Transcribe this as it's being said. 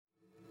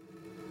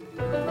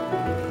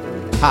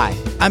Hi,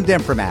 I'm Dan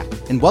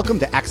Primack, and welcome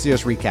to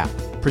Axios Recap,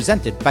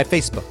 presented by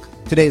Facebook.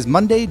 Today is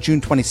Monday, June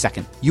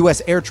 22nd.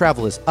 U.S. air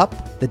travel is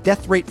up, the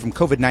death rate from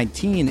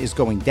COVID-19 is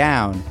going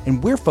down,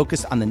 and we're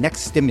focused on the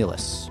next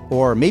stimulus,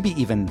 or maybe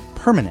even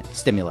permanent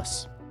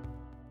stimulus.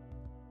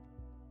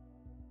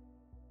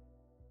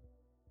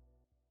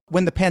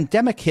 When the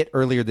pandemic hit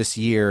earlier this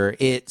year,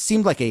 it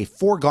seemed like a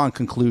foregone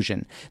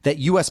conclusion that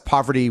U.S.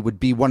 poverty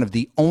would be one of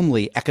the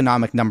only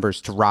economic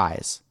numbers to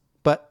rise.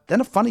 But then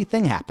a funny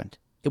thing happened.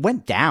 It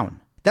went down.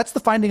 That's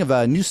the finding of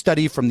a new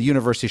study from the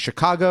University of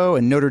Chicago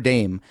and Notre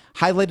Dame,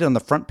 highlighted on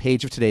the front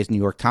page of today's New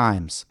York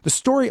Times. The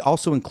story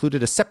also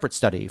included a separate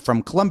study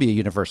from Columbia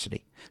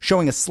University,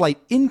 showing a slight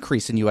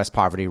increase in U.S.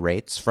 poverty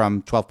rates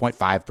from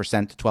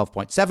 12.5% to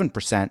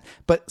 12.7%,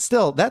 but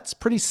still, that's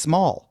pretty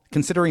small,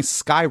 considering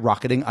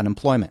skyrocketing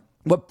unemployment.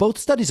 What both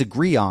studies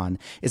agree on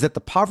is that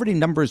the poverty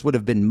numbers would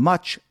have been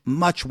much,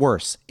 much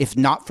worse if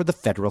not for the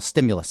federal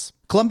stimulus.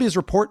 Columbia's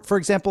report, for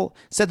example,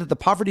 said that the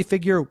poverty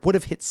figure would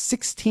have hit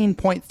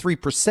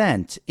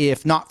 16.3%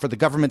 if not for the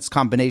government's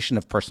combination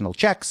of personal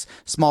checks,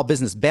 small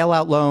business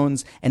bailout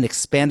loans, and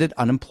expanded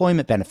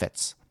unemployment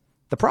benefits.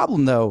 The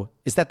problem, though,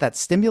 is that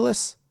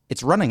stimulus,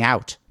 it's running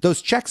out.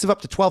 Those checks of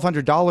up to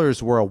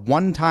 $1,200 were a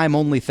one-time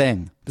only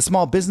thing. The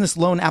small business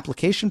loan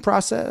application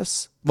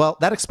process, well,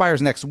 that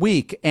expires next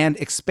week, and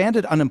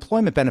expanded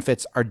unemployment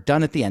benefits are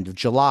done at the end of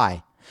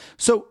July.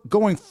 So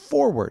going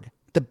forward,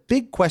 the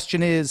big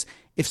question is,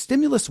 if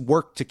stimulus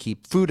worked to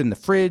keep food in the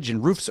fridge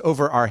and roofs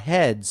over our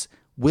heads,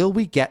 will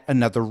we get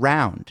another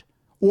round?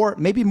 Or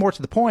maybe more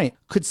to the point,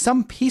 could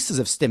some pieces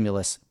of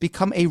stimulus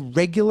become a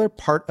regular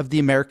part of the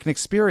American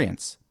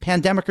experience,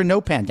 pandemic or no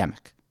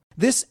pandemic?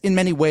 This, in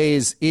many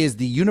ways, is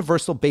the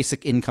universal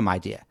basic income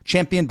idea,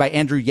 championed by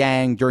Andrew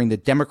Yang during the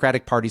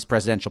Democratic Party's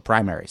presidential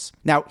primaries.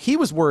 Now, he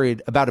was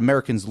worried about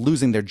Americans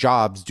losing their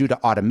jobs due to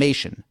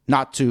automation,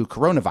 not to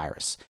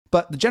coronavirus.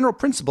 But the general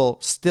principle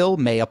still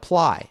may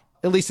apply.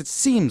 At least it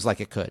seems like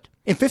it could.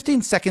 In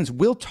 15 seconds,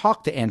 we'll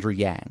talk to Andrew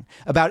Yang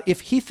about if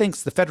he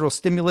thinks the federal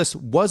stimulus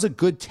was a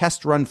good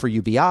test run for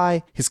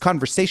UBI, his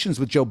conversations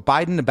with Joe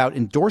Biden about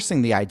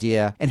endorsing the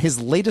idea, and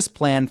his latest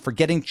plan for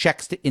getting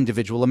checks to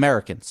individual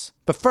Americans.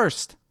 But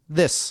first,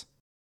 this.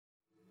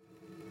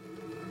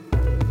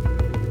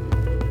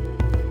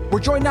 We're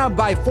joined now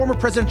by former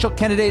presidential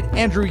candidate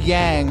Andrew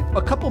Yang.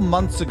 A couple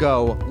months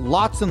ago,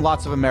 lots and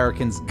lots of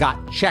Americans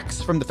got checks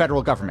from the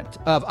federal government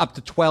of up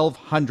to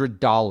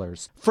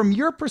 $1,200. From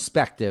your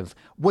perspective,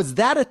 was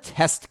that a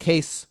test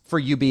case for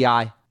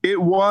UBI?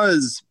 It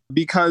was,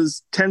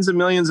 because tens of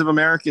millions of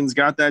Americans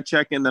got that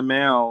check in the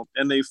mail,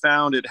 and they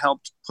found it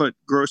helped put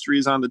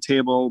groceries on the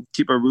table,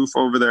 keep a roof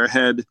over their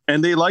head,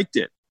 and they liked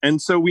it. And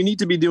so we need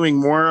to be doing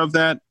more of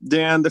that,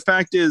 Dan. The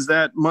fact is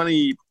that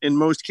money, in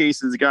most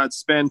cases, got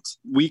spent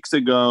weeks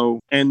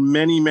ago, and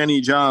many, many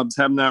jobs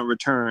have not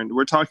returned.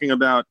 We're talking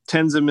about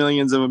tens of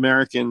millions of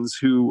Americans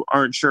who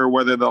aren't sure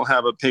whether they'll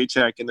have a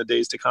paycheck in the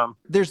days to come.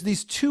 There's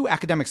these two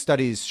academic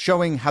studies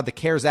showing how the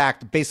CARES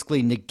Act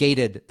basically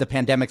negated the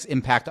pandemic's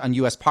impact on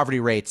U.S.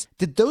 poverty rates.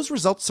 Did those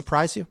results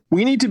surprise you?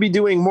 We need to be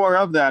doing more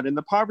of that. And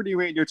the poverty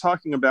rate you're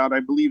talking about, I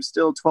believe,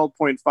 still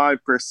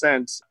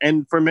 12.5%.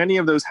 And for many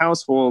of those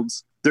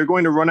households, they're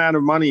going to run out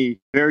of money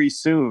very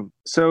soon.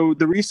 So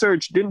the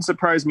research didn't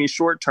surprise me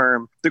short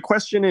term. The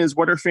question is,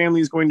 what are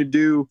families going to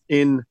do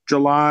in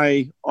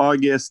July,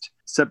 August,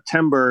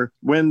 September,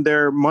 when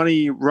their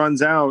money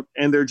runs out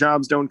and their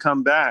jobs don't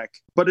come back?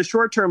 But a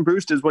short-term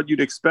boost is what you'd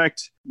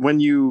expect when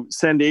you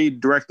send aid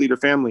directly to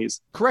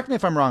families. Correct me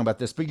if I'm wrong about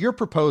this, but your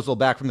proposal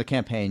back from the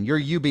campaign, your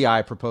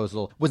UBI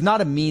proposal, was not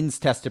a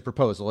means-tested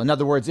proposal. In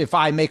other words, if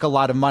I make a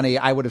lot of money,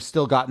 I would have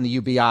still gotten the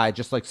UBI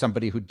just like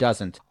somebody who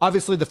doesn't.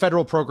 Obviously, the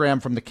federal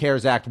program from the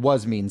CARES Act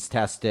was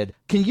means-tested.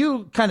 Can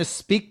you kind of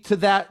speak to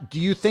that?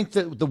 Do you think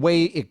that the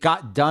way it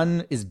got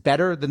done is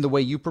better than the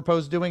way you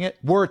proposed doing it,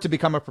 were it to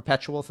become a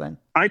perpetual thing?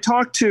 I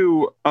talked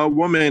to a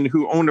woman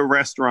who owned a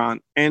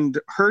restaurant, and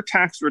her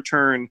tax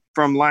return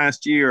from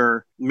last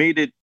year made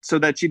it so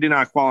that she did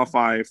not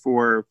qualify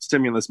for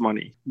stimulus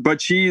money.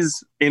 But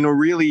she's in a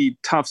really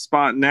tough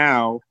spot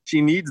now. She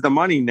needs the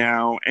money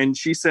now. And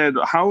she said,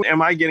 how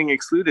am I getting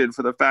excluded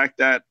for the fact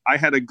that I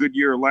had a good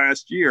year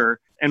last year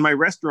and my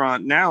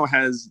restaurant now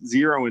has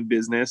zero in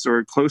business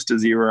or close to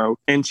zero?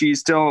 And she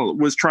still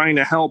was trying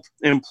to help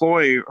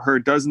employ her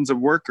dozens of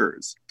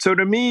workers. So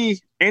to me,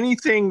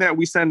 anything that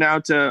we send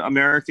out to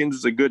Americans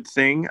is a good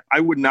thing. I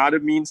would not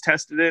have means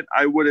tested it.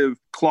 I would have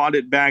clawed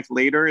it back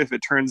later if it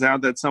turns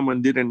out that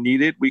someone didn't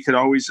need it. We could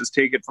always just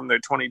take it from their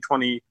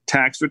 2020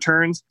 tax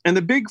returns. And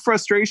the big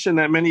frustration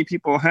that many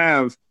people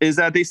have is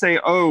that they say,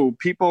 oh,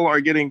 people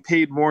are getting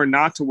paid more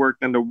not to work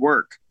than to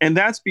work. And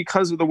that's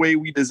because of the way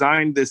we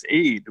designed this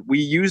aid. We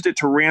used it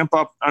to ramp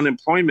up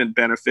unemployment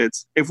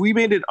benefits. If we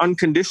made it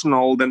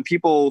unconditional, then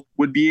people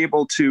would be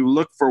able to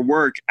look for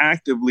work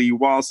actively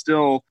while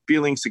still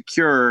feeling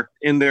secure secure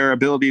in their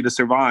ability to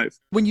survive.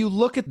 When you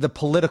look at the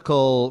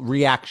political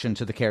reaction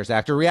to the CARES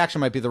Act, or reaction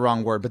might be the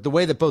wrong word, but the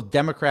way that both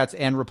Democrats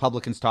and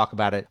Republicans talk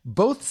about it,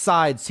 both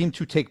sides seem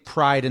to take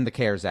pride in the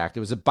CARES Act.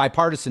 It was a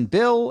bipartisan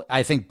bill.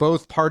 I think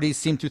both parties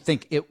seem to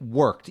think it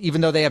worked,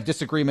 even though they have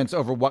disagreements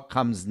over what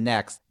comes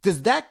next.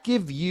 Does that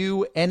give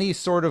you any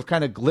sort of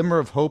kind of glimmer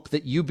of hope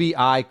that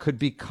UBI could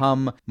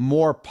become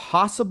more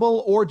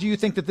possible? Or do you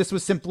think that this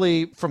was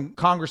simply, from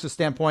Congress's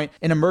standpoint,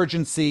 an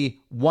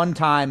emergency, one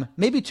time,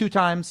 maybe two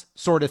times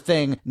sort of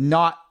thing,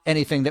 not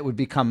anything that would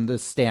become the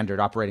standard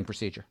operating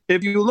procedure?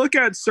 If you look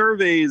at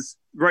surveys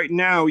right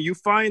now, you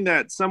find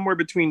that somewhere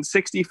between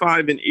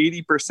 65 and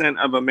 80%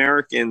 of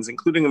Americans,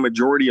 including a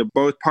majority of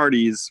both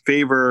parties,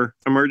 favor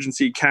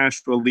emergency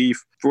cash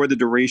relief for the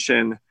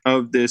duration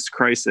of this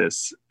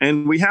crisis.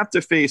 And we have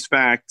to face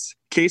facts.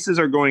 Cases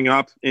are going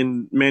up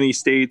in many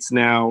states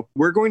now.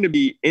 We're going to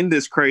be in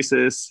this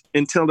crisis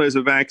until there's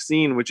a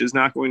vaccine, which is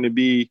not going to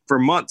be for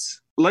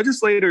months.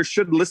 Legislators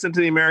should listen to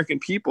the American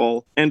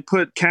people and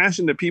put cash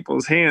into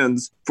people's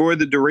hands for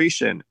the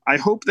duration. I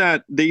hope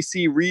that they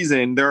see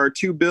reason. There are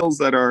two bills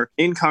that are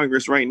in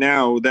Congress right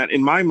now that,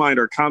 in my mind,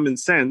 are common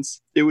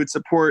sense. It would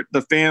support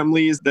the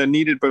families that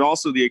need it, but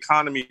also the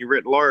economy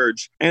writ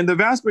large. And the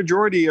vast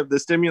majority of the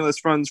stimulus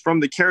funds from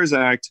the CARES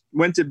Act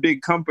went to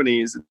big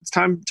companies. It's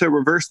time to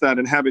reverse that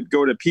and have it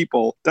go to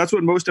people. That's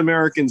what most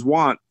Americans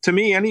want. To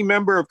me, any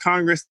member of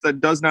Congress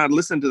that does not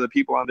listen to the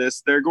people on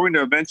this, they're going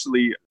to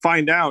eventually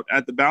find out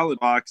at the ballot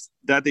box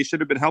that they should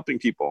have been helping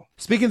people.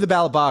 Speaking of the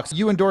ballot box,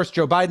 you endorsed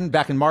Joe Biden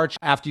back in March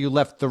after you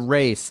left the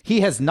race.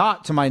 He has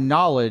not, to my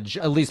knowledge,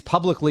 at least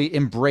publicly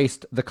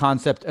embraced the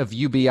concept of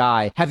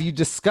UBI. Have you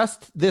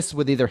discussed this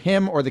with either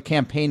him or the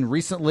campaign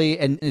recently?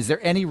 And is there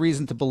any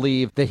reason to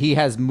believe that he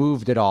has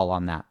moved at all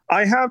on that?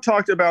 I have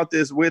talked about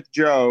this with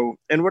Joe.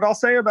 And what I'll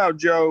say about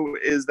Joe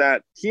is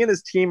that he and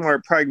his team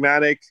are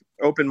pragmatic,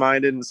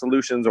 open-minded, and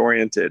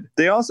solutions-oriented.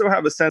 They also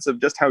have a sense of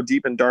just how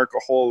deep and dark a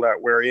hole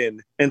that we're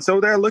in. And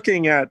so they're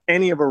looking at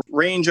any of a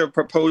range of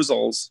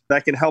proposals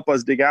that can help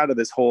us dig out of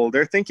this hole.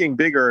 They're thinking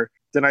bigger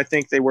than I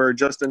think they were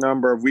just a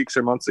number of weeks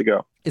or months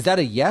ago. Is that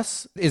a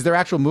yes? Is there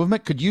actual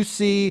movement? Could you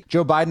see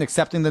Joe Biden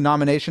accepting the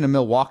nomination in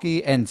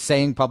Milwaukee and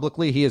saying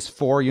publicly he is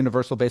for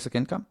universal basic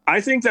income?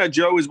 I think that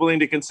Joe is willing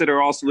to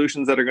consider all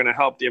solutions that are going to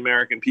help the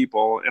American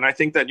people. And I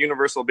think that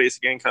universal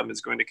basic income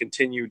is going to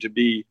continue to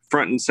be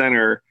front and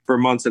center for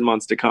months and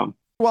months to come.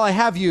 Well, I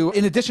have you.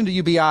 In addition to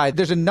UBI,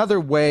 there's another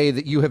way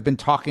that you have been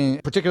talking,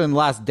 particularly in the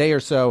last day or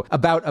so,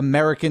 about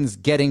Americans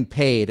getting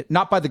paid,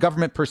 not by the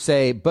government per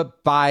se,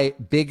 but by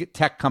big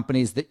tech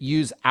companies that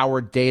use our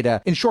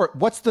data. In short,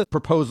 what's the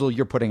proposal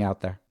you're putting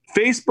out there?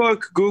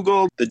 Facebook,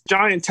 Google, the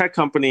giant tech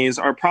companies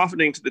are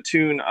profiting to the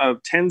tune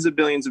of tens of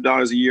billions of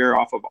dollars a year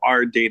off of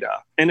our data.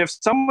 And if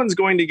someone's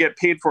going to get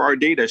paid for our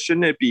data,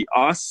 shouldn't it be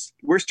us?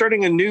 We're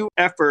starting a new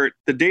effort,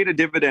 the Data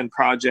Dividend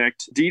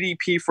Project,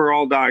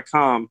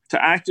 ddpforall.com,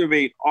 to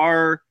activate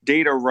our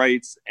data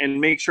rights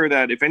and make sure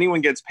that if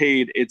anyone gets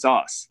paid, it's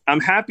us. I'm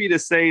happy to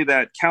say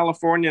that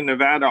California and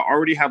Nevada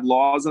already have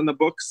laws on the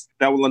books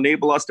that will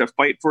enable us to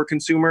fight for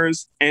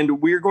consumers. And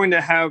we're going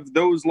to have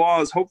those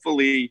laws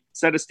hopefully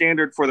set a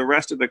standard for the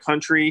rest of the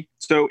country.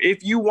 So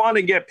if you want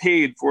to get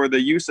paid for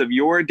the use of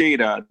your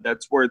data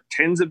that's worth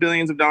tens of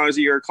billions of dollars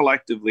a year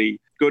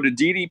collectively, go to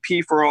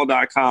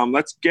ddpforall.com.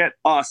 Let's get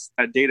us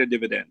that data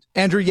dividend.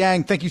 Andrew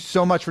Yang, thank you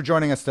so much for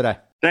joining us today.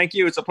 Thank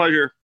you. It's a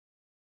pleasure.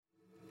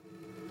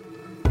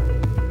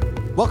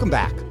 Welcome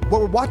back. What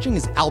we're watching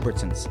is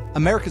Albertsons,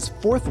 America's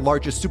fourth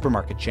largest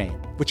supermarket chain,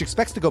 which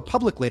expects to go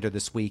public later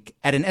this week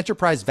at an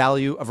enterprise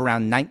value of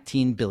around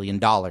 $19 billion.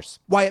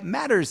 Why it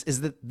matters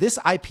is that this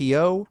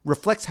IPO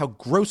reflects how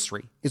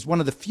grocery is one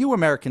of the few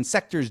American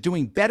sectors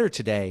doing better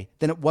today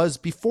than it was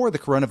before the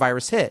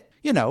coronavirus hit.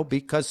 You know,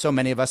 because so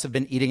many of us have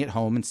been eating at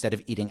home instead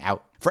of eating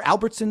out. For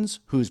Albertsons,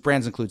 whose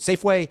brands include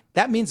Safeway,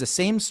 that means a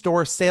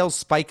same-store sales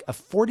spike of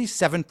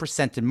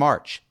 47% in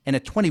March and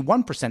a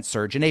 21%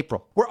 surge in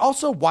April. We're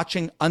also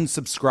watching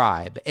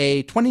Unsubscribe,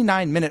 a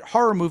 29-minute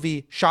horror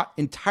movie shot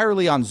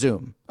entirely on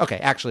Zoom. Okay,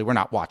 actually, we're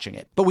not watching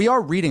it, but we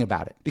are reading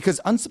about it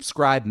because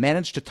Unsubscribe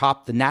managed to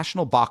top the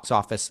national box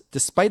office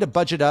despite a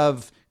budget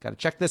of, gotta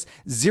check this,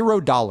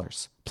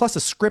 $0, plus a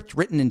script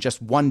written in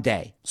just one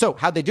day. So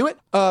how'd they do it?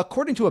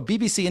 According to a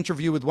BBC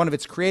interview with one of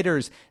its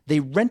creators,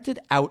 they rented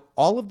out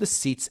all of the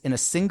seats in a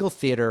single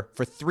theater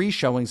for 3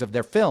 showings of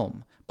their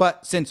film.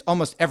 But since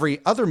almost every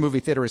other movie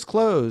theater is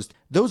closed,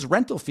 those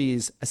rental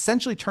fees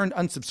essentially turned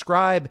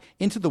Unsubscribe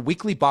into the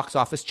weekly box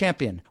office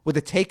champion with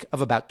a take of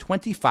about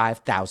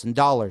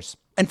 $25,000.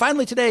 And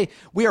finally today,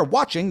 we are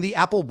watching the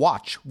Apple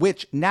Watch,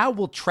 which now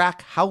will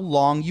track how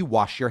long you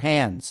wash your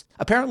hands.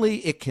 Apparently,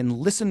 it can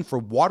listen for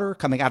water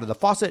coming out of the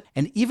faucet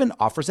and even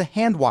offers a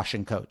hand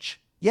washing coach.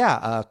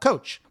 Yeah, a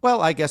coach.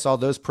 Well, I guess all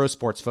those pro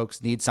sports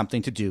folks need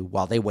something to do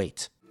while they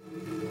wait.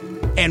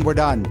 And we're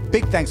done.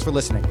 Big thanks for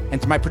listening.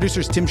 And to my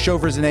producers, Tim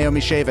Shovers and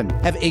Naomi Shavin,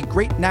 have a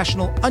great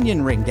National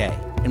Onion Ring Day.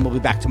 And we'll be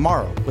back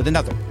tomorrow with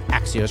another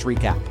Axios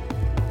Recap.